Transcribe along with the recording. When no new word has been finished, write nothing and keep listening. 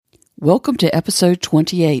Welcome to episode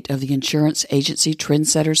 28 of the Insurance Agency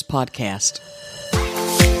Trendsetters podcast.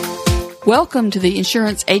 Welcome to the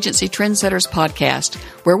Insurance Agency Trendsetters podcast,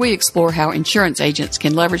 where we explore how insurance agents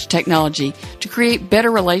can leverage technology to create better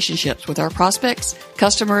relationships with our prospects,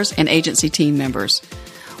 customers, and agency team members.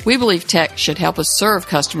 We believe tech should help us serve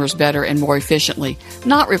customers better and more efficiently,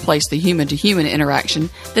 not replace the human-to-human interaction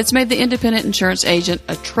that's made the independent insurance agent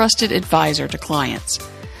a trusted advisor to clients.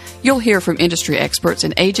 You'll hear from industry experts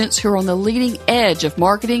and agents who are on the leading edge of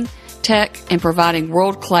marketing, tech, and providing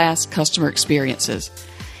world-class customer experiences.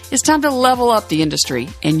 It's time to level up the industry,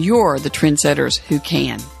 and you're the trendsetters who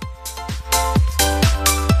can.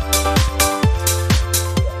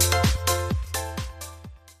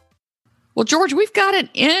 Well, George, we've got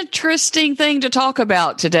an interesting thing to talk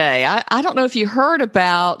about today. I don't know if you heard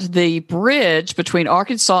about the bridge between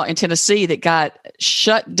Arkansas and Tennessee that got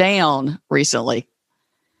shut down recently.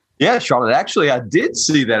 Yeah, Charlotte, actually, I did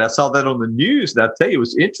see that. I saw that on the news. And I tell you, it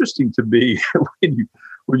was interesting to me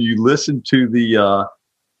when you listen to the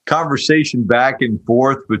conversation back and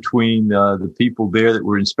forth between the people there that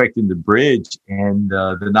were inspecting the bridge and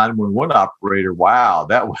the 911 operator. Wow,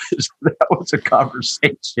 that was a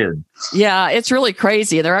conversation. Yeah, it's really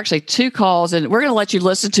crazy. There are actually two calls, and we're going to let you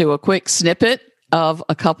listen to a quick snippet of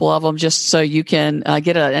a couple of them just so you can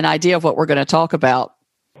get an idea of what we're going to talk about.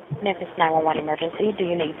 Memphis 911 emergency. Do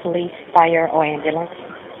you need police, fire, or ambulance?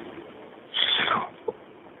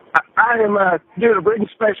 I am doing a bridge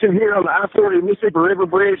inspection here on the I-40 Mississippi River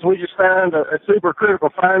Bridge. We just found a super critical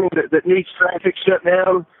finding that needs traffic shut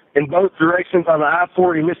down in both directions on the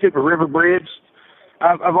I-40 Mississippi River Bridge.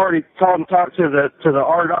 I've already called and talked to the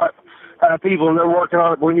RDOT people, and they're working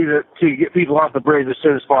on it. We need to get people off the bridge as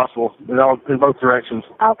soon as possible in both directions.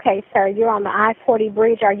 Okay, sir. You're on the I-40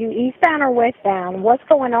 bridge. Are you eastbound or westbound? What's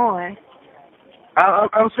going on?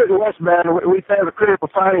 I'm sitting westbound. We found a critical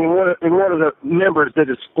finding in one of the members that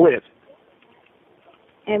is split.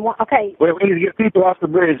 And okay. We need to get people off the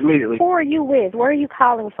bridge immediately. Who are you with? Where are you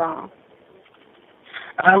calling from?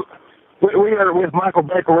 We are with Michael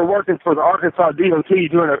Baker. We're working for the Arkansas DOT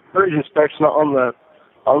doing a bridge inspection on the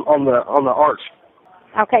arch.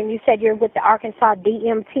 Okay, and you said you're with the Arkansas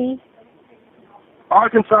DMT?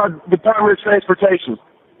 Arkansas Department of Transportation.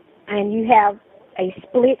 And you have a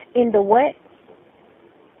split in the what?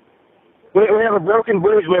 We have a broken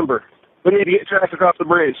bridge member. We need to get traffic off the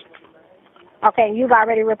bridge. Okay, and you've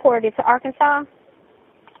already reported it to Arkansas?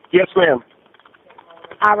 Yes, ma'am.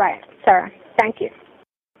 All right, sir. Thank you.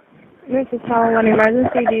 This is 911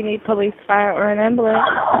 emergency. Do you need police, fire, or an ambulance?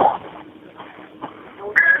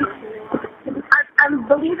 I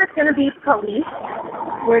believe it's going to be police.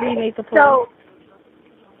 Where do you need the police?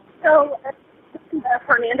 So the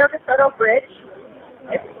Fernando de Soto Bridge.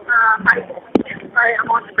 I'm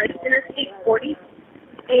on the bridge, Interstate 40,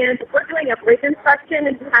 and we're doing a bridge inspection,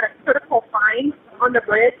 and we had a critical find on the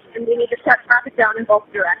bridge, and we need to shut traffic down in both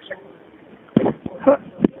directions.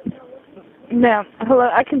 Ma'am, hello,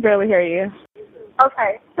 I can barely hear you.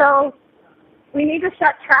 Okay, so we need to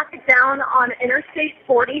shut traffic down on Interstate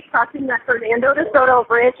 40, crossing the Fernando de Soto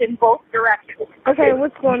Bridge in both directions. Okay,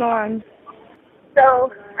 what's going on?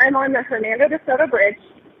 So I'm on the Fernando de Soto Bridge.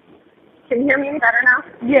 Can you hear me any better now?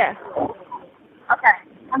 Yeah. Okay.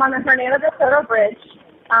 I'm on the Fernando de Soto Bridge,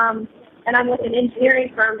 and I'm with an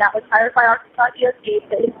engineering firm that was hired by Arkansas DOT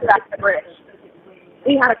to inspect the bridge.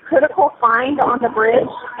 We had a critical find on the bridge,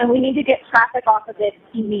 and we need to get traffic off of it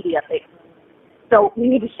immediately. So we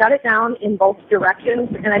need to shut it down in both directions,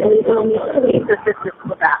 and I believe we'll need police assistance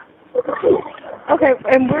with that. Okay,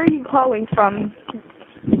 and where are you calling from?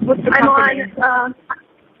 What's the company?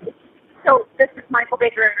 So this is Michael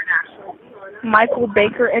Baker International. Michael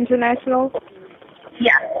Baker International?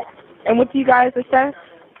 Yes. And what do you guys assess?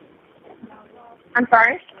 I'm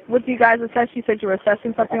sorry? What do you guys assess? You said you were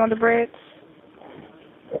assessing something on the bridge?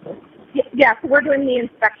 Yeah, so we're doing the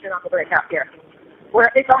inspection on the bridge out here.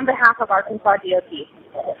 It's on behalf of Arkansas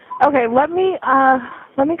DOT. Okay, let me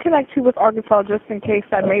connect you with Arkansas just in case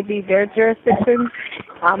that may be their jurisdiction.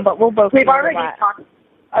 But we'll both. We've already talked.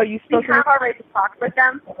 Oh, you spoke? We have already talked with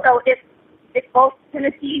them. So it's both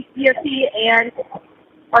Tennessee DOT and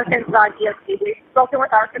Arkansas DOT. We've spoken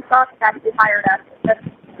with Arkansas because they hired us this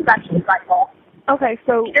inspection cycle. Okay,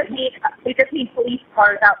 so we just need police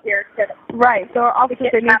cars out here to. Right. So our officers,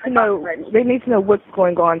 they need to know. They need to know what's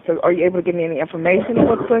going on. So, are you able to give me any information on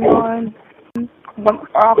what's going on?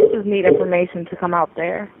 Our officers need information to come out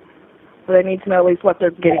there, so they need to know at least what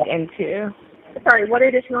they're getting into. Sorry, what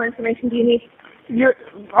additional information do you need?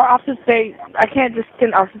 Our officers say I can't just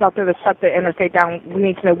send officers out there to shut the interstate down. We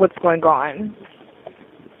need to know what's going on.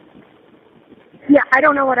 Yeah, I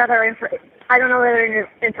don't know what other information. I don't know whether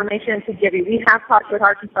information to give you. We have talked with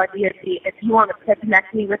Arkansas DOT. If you want to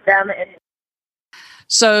connect me with them, and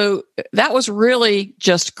so that was really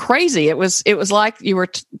just crazy. It was like you were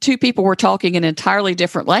two people were talking an entirely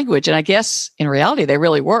different language, and I guess in reality they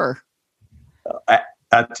really were.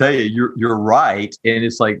 I tell you, you're right, and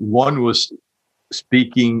it's like one was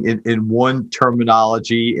speaking in one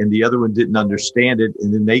terminology, and the other one didn't understand it,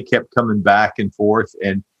 and then they kept coming back and forth,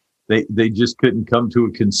 and they just couldn't come to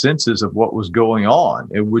a consensus of what was going on,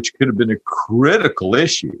 and which could have been a critical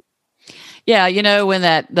issue. Yeah, when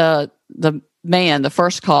the man, the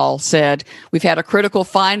first call said, we've had a critical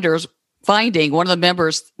finding, one of the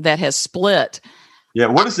members that has split. Yeah,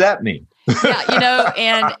 what does that mean? Yeah,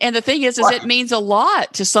 and the thing is it means a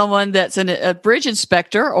lot to someone that's a bridge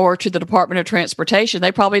inspector or to the Department of Transportation.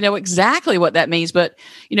 They probably know exactly what that means. But,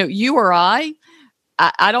 you or I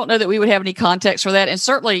don't know that we would have any context for that. And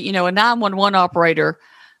certainly, a 911 operator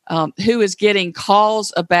who is getting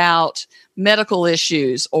calls about medical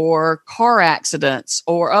issues or car accidents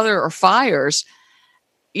or fires,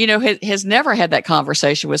 has never had that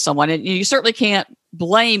conversation with someone. And you certainly can't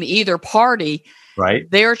blame either party. Right.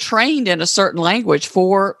 They're trained in a certain language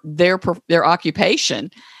for their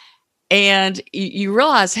occupation. And you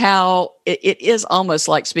realize how it is almost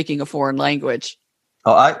like speaking a foreign language.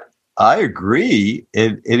 Oh, I agree.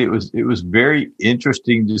 And it was very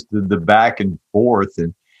interesting, just the back and forth.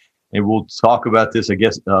 And we'll talk about this, I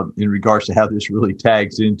guess, in regards to how this really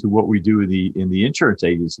tags into what we do in the insurance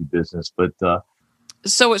agency business. But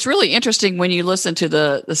so it's really interesting when you listen to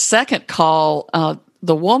the second call.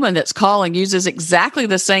 The woman that's calling uses exactly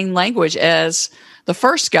the same language as the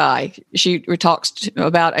first guy. She talks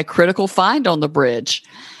about a critical find on the bridge.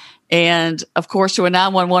 And of course, to a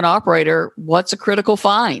 911 operator, what's a critical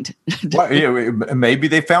find? Well, yeah, maybe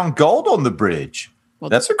they found gold on the bridge. Well,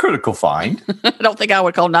 that's a critical find. I don't think I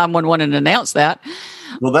would call 911 and announce that.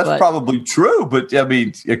 Well, that's probably true. But I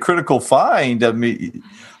mean, a critical find,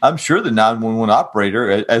 I'm sure the 911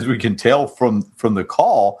 operator, as we can tell from the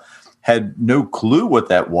call, had no clue what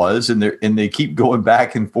that was, and they keep going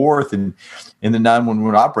back and forth, and the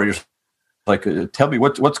 911 operators like, tell me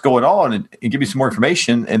what's going on, and give me some more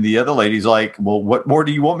information. And the other lady's like, well, what more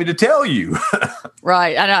do you want me to tell you?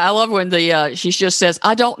 Right, and I love when she just says,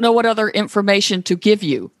 I don't know what other information to give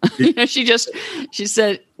you. She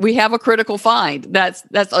said, we have a critical find. That's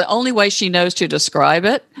the only way she knows to describe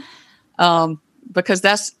it. Because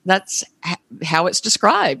that's how it's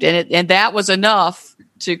described, and that was enough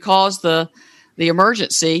to cause the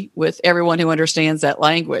emergency with everyone who understands that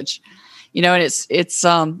language. And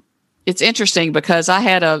it's interesting because I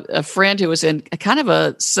had a friend who was in a kind of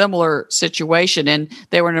a similar situation, and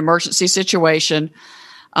they were in an emergency situation.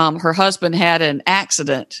 Her husband had an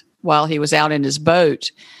accident while he was out in his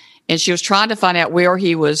boat, and she was trying to find out where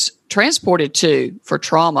he was transported to for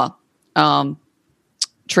trauma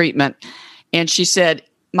treatment. And she said,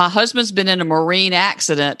 my husband's been in a marine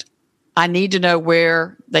accident. I need to know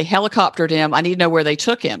where they helicoptered him. I need to know where they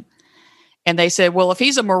took him. And they said, well, if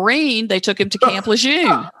he's a Marine, they took him to Camp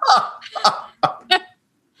Lejeune.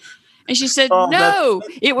 And she said, no,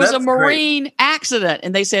 it was a Marine accident.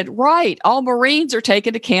 And they said, right, all Marines are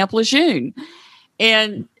taken to Camp Lejeune.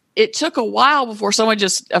 And it took a while before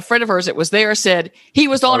a friend of hers that was there said, he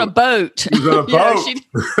was on a boat. He was on a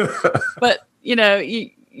boat. But,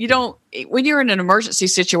 you don't, when you're in an emergency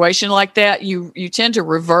situation like that, you tend to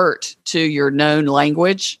revert to your known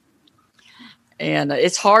language. And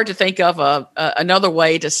it's hard to think of another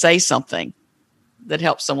way to say something that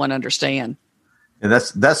helps someone understand. And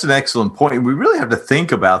that's an excellent point. We really have to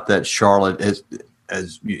think about that, Charlotte,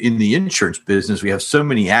 as in the insurance business, we have so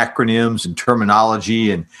many acronyms and terminology,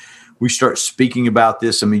 and we start speaking about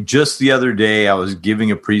this. I mean, just the other day, I was giving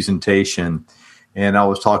a presentation, and I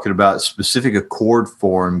was talking about specific accord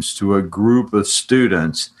forms to a group of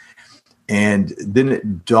students. And then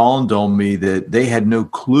it dawned on me that they had no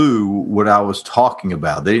clue what I was talking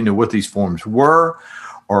about. They didn't know what these forms were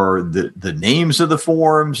or the names of the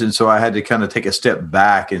forms. And so I had to kind of take a step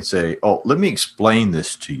back and say, oh, let me explain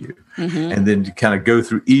this to you. Mm-hmm. And then to kind of go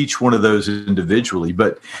through each one of those individually.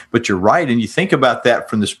 But you're right. And you think about that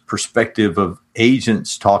from this perspective of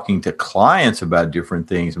agents talking to clients about different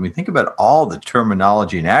things. I mean, think about all the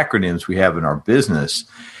terminology and acronyms we have in our business.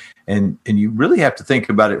 And you really have to think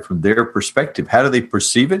about it from their perspective. How do they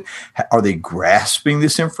perceive it? Are they grasping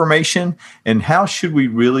this information? And how should we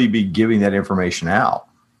really be giving that information out?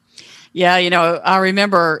 Yeah, I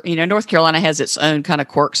remember, North Carolina has its own kind of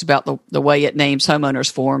quirks about the way it names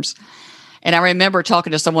homeowners forms. And I remember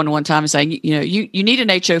talking to someone one time and saying, you need an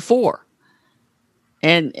HO4.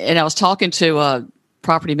 And I was talking to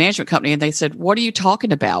property management company, and they said, "What are you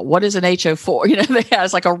talking about? What is an HO4?"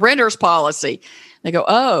 It's like a renter's policy. They go,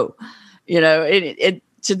 "Oh, it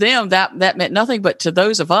to them that meant nothing, but to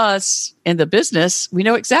those of us in the business, we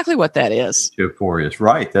know exactly what that is." HO4 is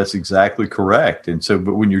right. That's exactly correct. And so,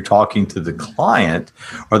 but when you're talking to the client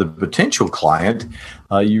or the potential client,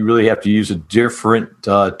 you really have to use a different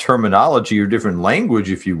terminology or different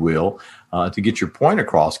language, if you will, to get your point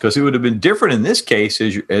across. Because it would have been different in this case,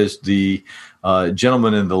 as the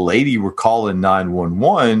gentleman and the lady were calling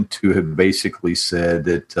 911 to have basically said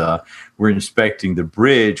that we're inspecting the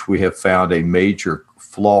bridge. We have found a major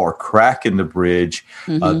flaw or crack in the bridge.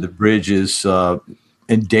 The bridge is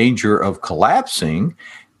in danger of collapsing,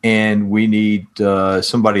 and we need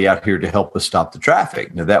somebody out here to help us stop the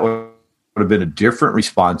traffic. Now, that would have been a different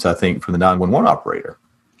response, I think, from the 911 operator.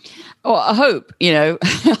 Well, I hope,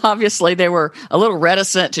 obviously they were a little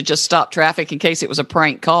reticent to just stop traffic in case it was a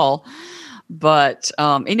prank call. But,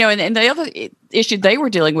 and the other issue they were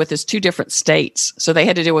dealing with is 2 different states. So they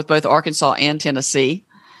had to deal with both Arkansas and Tennessee,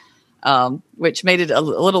 which made it a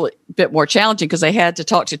little bit more challenging because they had to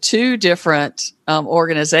talk to 2 different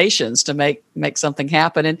organizations to make something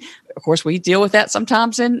happen. And, of course, we deal with that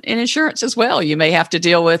sometimes in insurance as well. You may have to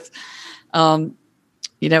deal with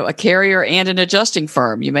a carrier and an adjusting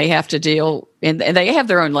firm. You may have to deal, and they have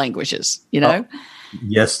their own languages,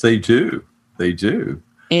 Yes, they do. They do.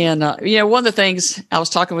 And, one of the things I was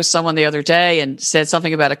talking with someone the other day and said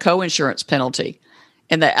something about a co-insurance penalty.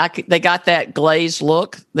 And they got that glazed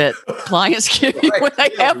look that clients give you when they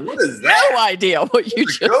have no idea what you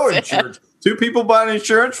just said. 2 people buying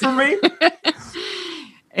insurance for me?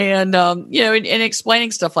 And, and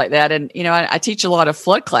explaining stuff like that. And, I teach a lot of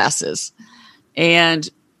flood classes. And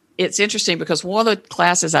it's interesting because one of the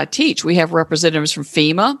classes I teach, we have representatives from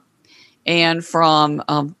FEMA and from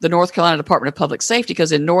the North Carolina Department of Public Safety,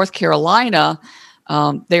 because in North Carolina,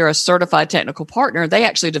 they're a certified technical partner. They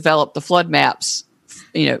actually develop the flood maps,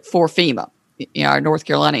 for FEMA. Our North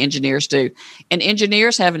Carolina engineers do. And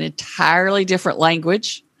engineers have an entirely different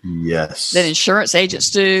language than insurance agents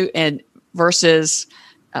do, and versus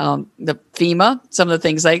the FEMA, some of the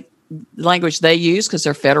things language they use, because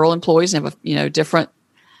they're federal employees and have a different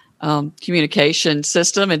communication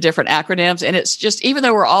system and different acronyms. And it's just, even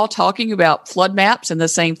though we're all talking about flood maps and the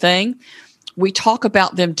same thing, we talk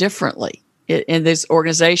about them differently in these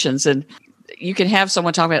organizations. And you can have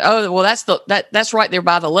someone talking about, oh, well, that's right there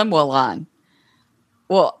by the Limwell line.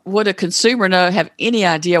 Well, would a consumer have any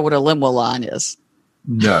idea what a Limwell line is?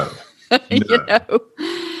 No. And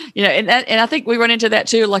I think we run into that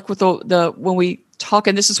too, like with the when we talk,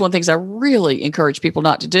 and this is one of the things I really encourage people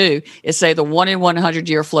not to do, is say the 1 in 100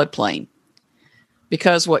 year floodplain.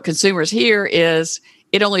 Because what consumers hear is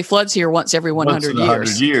it only floods here once every 100 years.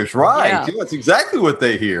 100 years, right. Yeah. That's exactly what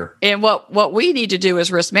they hear. And what we need to do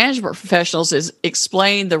as risk management professionals is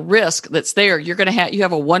explain the risk that's there. You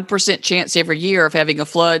have a 1% chance every year of having a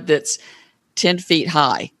flood that's 10 feet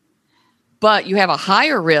high. But you have a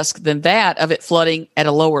higher risk than that of it flooding at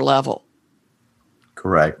a lower level.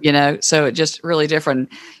 Correct. So it's just really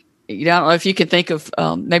different. I don't know if you can think of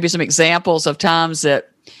maybe some examples of times that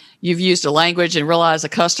you've used a language and realized a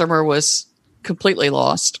customer was completely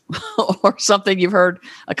lost, or something you've heard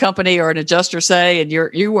a company or an adjuster say and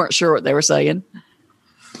you weren't sure what they were saying.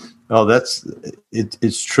 Oh,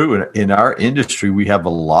 it's true. In our industry, we have a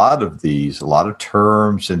lot of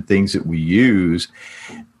terms and things that we use,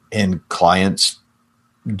 and clients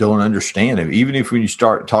don't understand it. Even if when you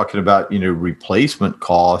start talking about, replacement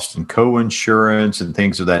costs and co-insurance and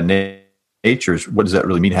things of that nature, what does that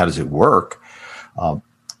really mean? How does it work?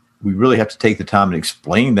 We really have to take the time and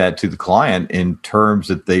explain that to the client in terms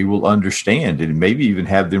that they will understand, and maybe even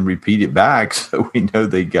have them repeat it back so we know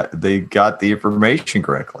they got the information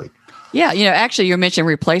correctly. Yeah, actually, you mentioned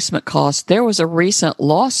replacement cost. There was a recent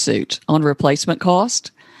lawsuit on replacement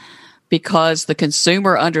cost because the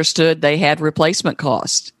consumer understood they had replacement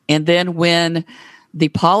cost. And then when the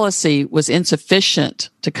policy was insufficient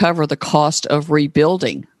to cover the cost of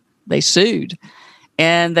rebuilding, they sued.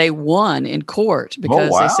 And they won in court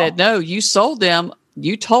because they said, no, you told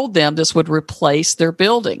them this would replace their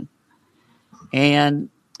building. And,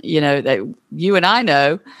 that you and I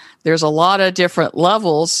know there's a lot of different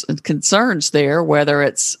levels and concerns there, whether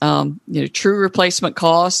it's, true replacement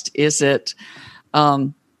cost. Is it,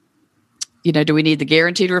 do we need the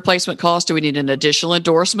guaranteed replacement cost? Do we need an additional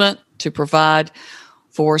endorsement to provide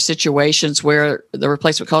for situations where the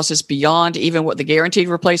replacement cost is beyond even what the guaranteed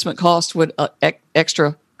replacement cost would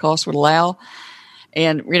extra cost would allow?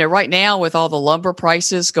 And right now with all the lumber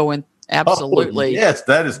prices going absolutely yes,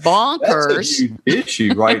 that is bonkers. That's a huge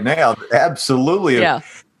issue right now. Absolutely. Yeah.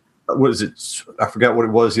 what is it? I forgot what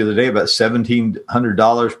it was the other day, about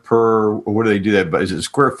 $1,700 per, or what do they do that? But is it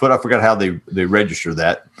square foot? I forgot how they register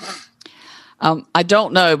that. I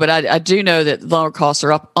don't know, but I do know that loan costs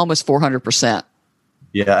are up almost 400%.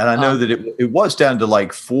 Yeah, and I know that it was down to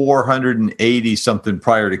like 480 something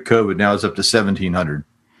prior to COVID. Now it's up to 1,700.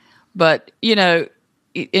 But, and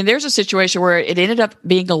there's a situation where it ended up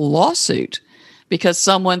being a lawsuit because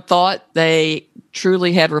someone thought they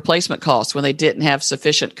truly had replacement costs when they didn't have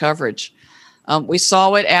sufficient coverage. We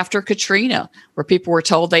saw it after Katrina, where people were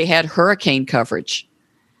told they had hurricane coverage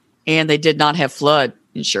and they did not have flood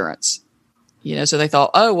insurance. So they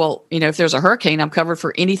thought, oh, well, if there's a hurricane, I'm covered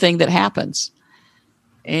for anything that happens.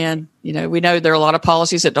 And, we know there are a lot of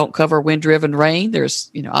policies that don't cover wind-driven rain.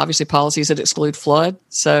 There's, obviously policies that exclude flood.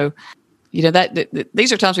 So, that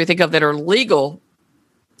these are times we think of that are legal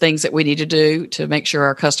things that we need to do to make sure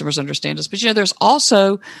our customers understand us. But, there's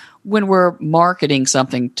also when we're marketing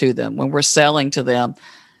something to them, when we're selling to them,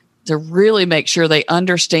 to really make sure they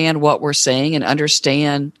understand what we're saying and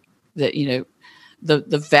understand that,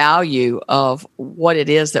 the value of what it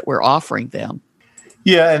is that we're offering them.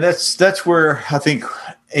 Yeah, and that's where I think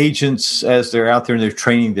agents, as they're out there and they're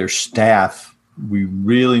training their staff, we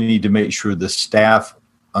really need to make sure the staff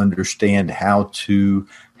understand how to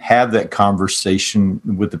have that conversation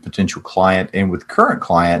with the potential client and with current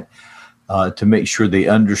client to make sure they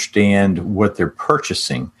understand what they're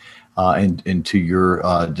purchasing. And to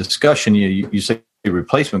your discussion, you say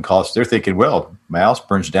replacement costs, they're thinking, well, my house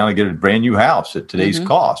burns down, I get a brand new house at today's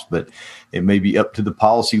cost, but it may be up to the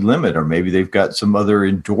policy limit, or maybe they've got some other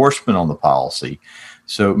endorsement on the policy.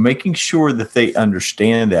 So making sure that they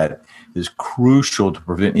understand that is crucial to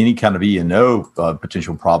prevent any kind of E&O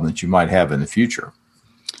potential problem that you might have in the future.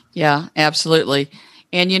 Yeah, absolutely.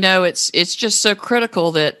 And, it's just so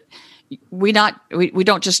critical that we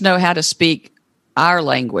don't just know how to speak our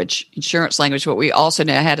language, insurance language, but we also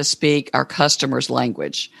know how to speak our customers'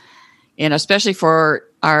 language. And especially for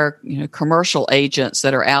our commercial agents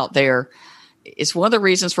that are out there, it's one of the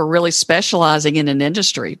reasons for really specializing in an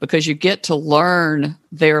industry, because you get to learn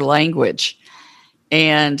their language.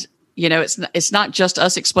 And, it's not just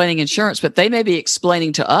us explaining insurance, but they may be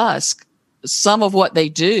explaining to us some of what they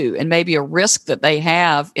do and maybe a risk that they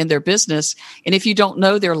have in their business. And if you don't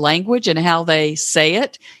know their language and how they say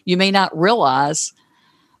it, you may not realize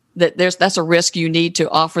that that's a risk you need to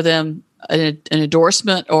offer them an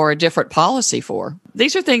endorsement or a different policy for.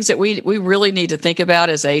 These are things that we really need to think about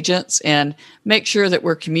as agents and make sure that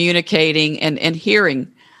we're communicating and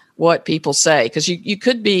hearing what people say, because you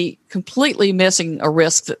could be completely missing a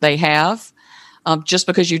risk that they have just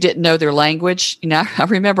because you didn't know their language. I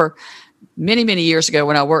remember many, many years ago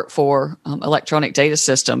when I worked for Electronic Data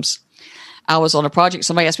Systems, I was on a project.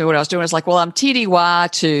 Somebody asked me what I was doing. I was like, well, I'm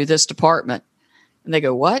TDY to this department. And they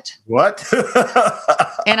go, what? What?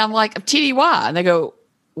 And I'm like, I'm TDY. And they go,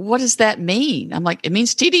 what does that mean? I'm like, it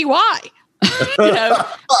means TDY.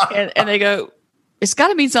 And they go, it's got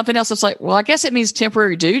to mean something else. It's like, well, I guess it means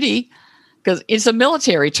temporary duty, because it's a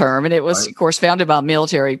military term. And it was, of course, founded by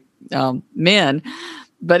military men.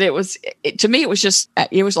 But to me, it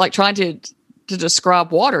was like trying to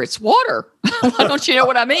describe water. It's water. Why don't you know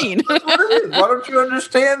what I mean? Why don't you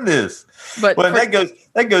understand this? But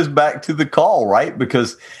that goes back to the call, right?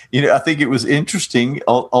 Because I think it was interesting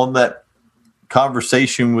on that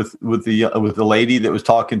conversation with the lady that was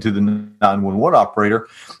talking to the 911 operator,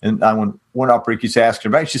 and 911 operator keeps asking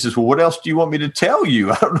her back. She says, "Well, what else do you want me to tell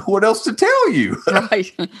you? I don't know what else to tell you." Right.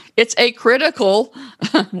 It's a critical.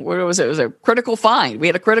 What was it? It was a critical find. We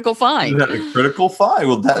had a critical find. A critical find.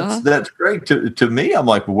 Well, that's great to me. I'm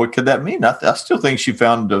like, well, what could that mean? I still think she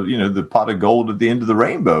found the pot of gold at the end of the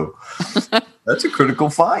rainbow. That's a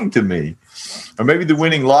critical find to me. Or maybe the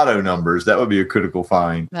winning lotto numbers. That would be a critical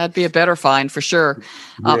find. That'd be a better find for sure.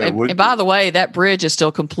 And by the way, that bridge is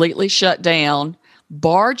still completely shut down.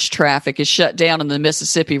 Barge traffic is shut down in the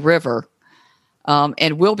Mississippi River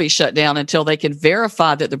and will be shut down until they can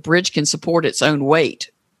verify that the bridge can support its own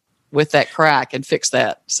weight with that crack and fix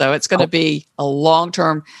that. So it's going to be a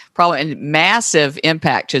long-term problem and massive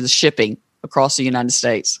impact to the shipping across the United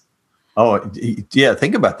States. Oh, yeah.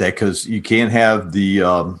 Think about that, because you can't have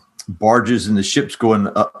the barges and the ships going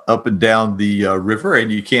up and down the river,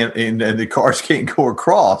 and you can't, and the cars can't go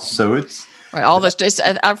across. So it's right. All this.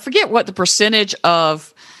 I forget what the percentage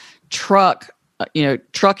of trucking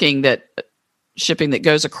that shipping that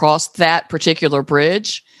goes across that particular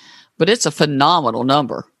bridge, but it's a phenomenal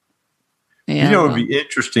number. And, it would be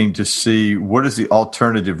interesting to see what is the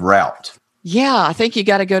alternative route. Yeah, I think you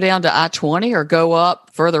got to go down to I-20 or go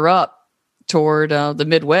further up toward the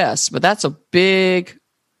Midwest, but that's a big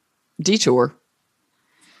detour.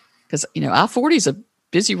 because, I-40 is a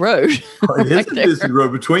busy road. It is a busy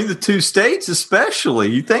road between the two states, especially.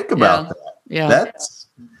 You think about that. Yeah.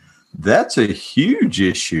 That's a huge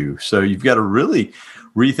issue. So you've got to really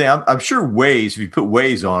rethink. I'm sure Waze, if you put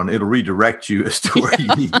Waze on, it'll redirect you as to where you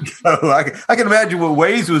need to go. I can imagine what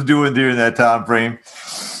Waze was doing during that time frame.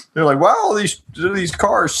 They're like, wow, these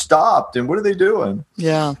cars stopped, and what are they doing?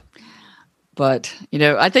 Yeah. But,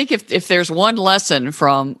 I think if there's one lesson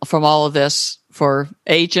from all of this for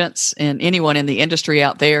agents and anyone in the industry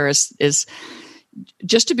out there is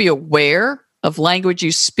just to be aware of language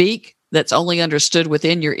you speak that's only understood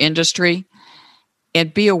within your industry,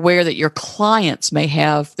 and be aware that your clients may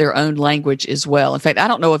have their own language as well. In fact, I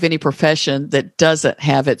don't know of any profession that doesn't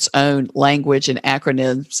have its own language and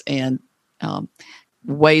acronyms and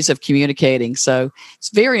ways of communicating. So it's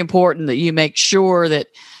very important that you make sure that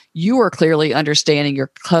you are clearly understanding your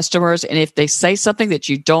customers. And if they say something that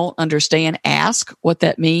you don't understand, ask what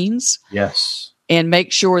that means. Yes. And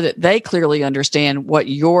make sure that they clearly understand what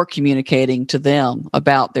you're communicating to them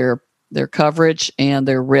about their coverage and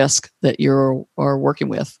their risk that are working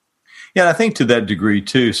with. Yeah, I think to that degree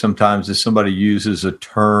too, sometimes if somebody uses a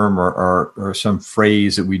term or some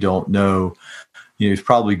phrase that we don't know, it's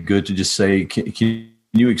probably good to just say, can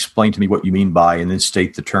you explain to me what you mean by, and then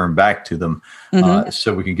state the term back to them,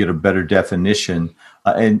 so we can get a better definition.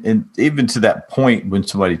 And even to that point, when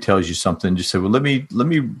somebody tells you something, just say, well, let me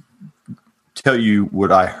tell you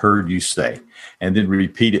what I heard you say, and then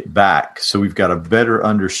repeat it back, so we've got a better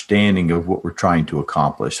understanding of what we're trying to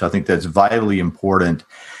accomplish. I think that's vitally important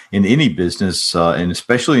in any business, and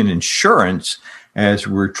especially in insurance, as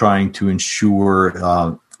we're trying to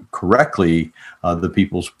insure correctly the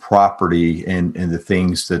people's property and the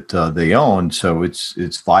things that they own. So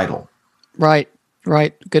it's vital. Right.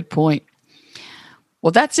 Good point.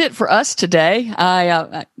 Well, that's it for us today.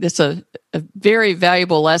 It's a very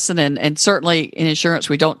valuable lesson, and certainly in insurance,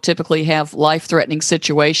 we don't typically have life-threatening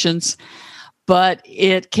situations, but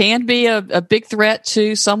it can be a big threat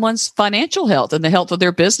to someone's financial health and the health of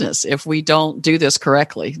their business if we don't do this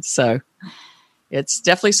correctly. So it's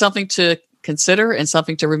definitely something to consider and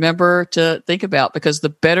something to remember to think about, because the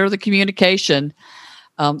better the communication,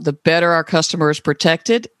 the better our customer is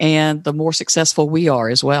protected and the more successful we are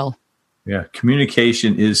as well. Yeah,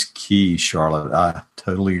 communication is key, Charlotte. I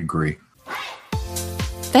totally agree.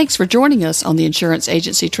 Thanks for joining us on the Insurance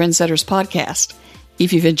Agency Trendsetters podcast.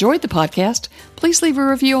 If you've enjoyed the podcast, please leave a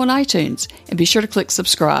review on iTunes and be sure to click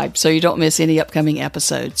subscribe so you don't miss any upcoming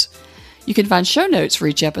episodes. You can find show notes for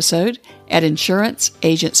each episode at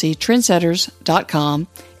insuranceagencytrendsetters.com,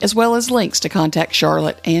 as well as links to contact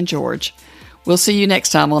Charlotte and George. We'll see you next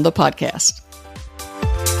time on the podcast.